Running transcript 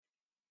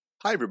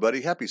Hi, everybody.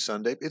 Happy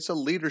Sunday. It's a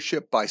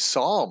leadership by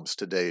Psalms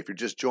today. If you're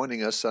just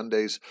joining us,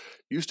 Sundays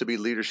used to be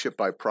leadership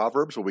by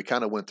Proverbs, where we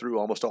kind of went through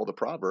almost all the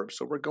Proverbs.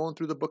 So we're going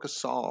through the book of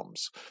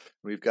Psalms.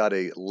 We've got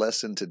a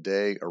lesson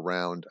today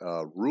around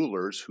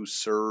rulers who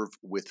serve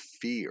with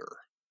fear.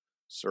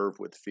 Serve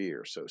with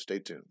fear. So stay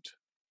tuned.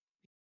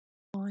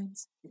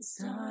 It's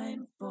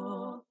time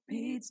for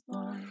Pete's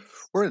Points.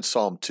 We're in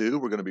Psalm 2.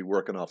 We're going to be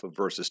working off of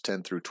verses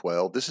 10 through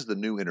 12. This is the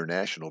New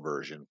International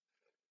Version.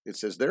 It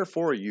says,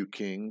 "Therefore, you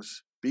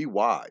kings, be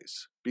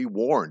wise, be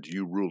warned,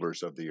 you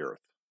rulers of the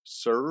earth.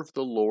 Serve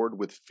the Lord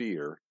with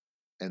fear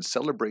and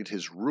celebrate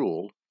his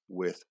rule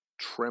with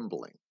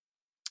trembling."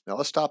 Now,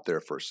 let's stop there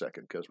for a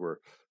second because we're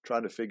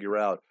trying to figure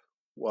out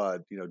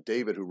what,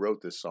 David, who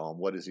wrote this psalm,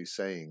 what is he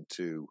saying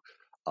to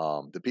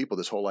the people?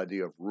 This whole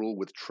idea of rule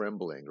with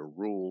trembling or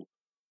rule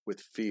with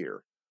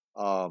fear.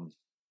 Um,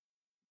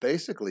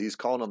 Basically, he's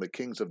calling on the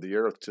kings of the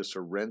earth to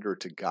surrender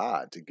to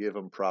God, to give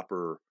him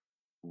proper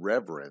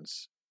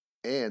reverence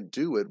and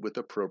do it with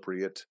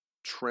appropriate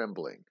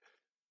trembling.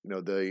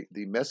 The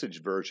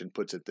message version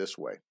puts it this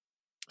way.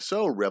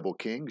 So, rebel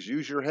kings,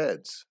 use your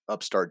heads.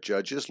 Upstart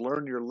judges,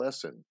 learn your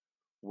lesson.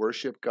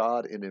 Worship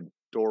God in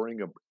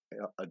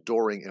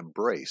adoring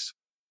embrace,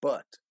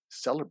 but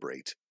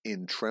celebrate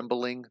in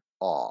trembling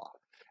awe.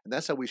 And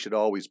that's how we should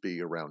always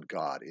be around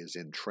God, is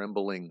in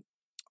trembling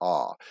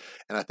awe.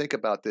 And I think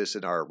about this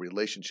in our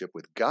relationship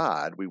with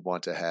God. We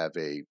want to have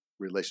a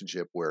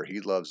relationship where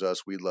he loves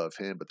us, we love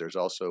him, but there's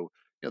also,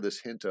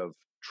 this hint of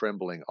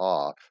trembling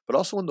awe. But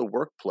also in the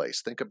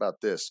workplace, think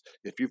about this.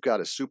 If you've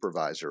got a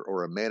supervisor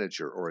or a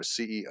manager or a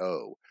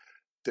CEO,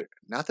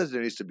 not that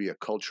there needs to be a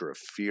culture of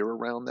fear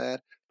around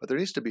that, but there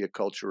needs to be a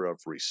culture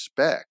of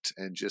respect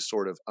and just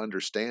sort of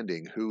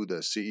understanding who the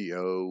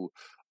CEO,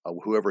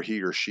 whoever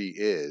he or she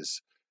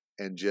is,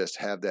 and just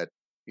have that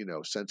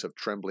sense of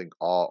trembling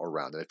awe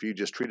around it. If you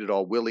just treat it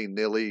all willy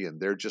nilly and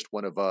they're just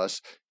one of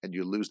us, and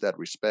you lose that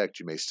respect,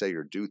 you may say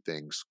or do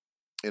things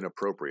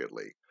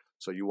inappropriately.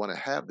 So you want to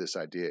have this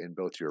idea in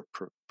both your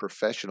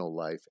professional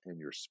life and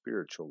your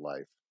spiritual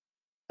life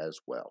as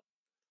well.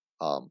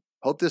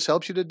 Hope this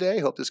helps you today.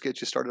 Hope this gets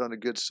you started on a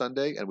good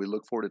Sunday, and we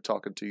look forward to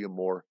talking to you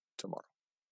more tomorrow.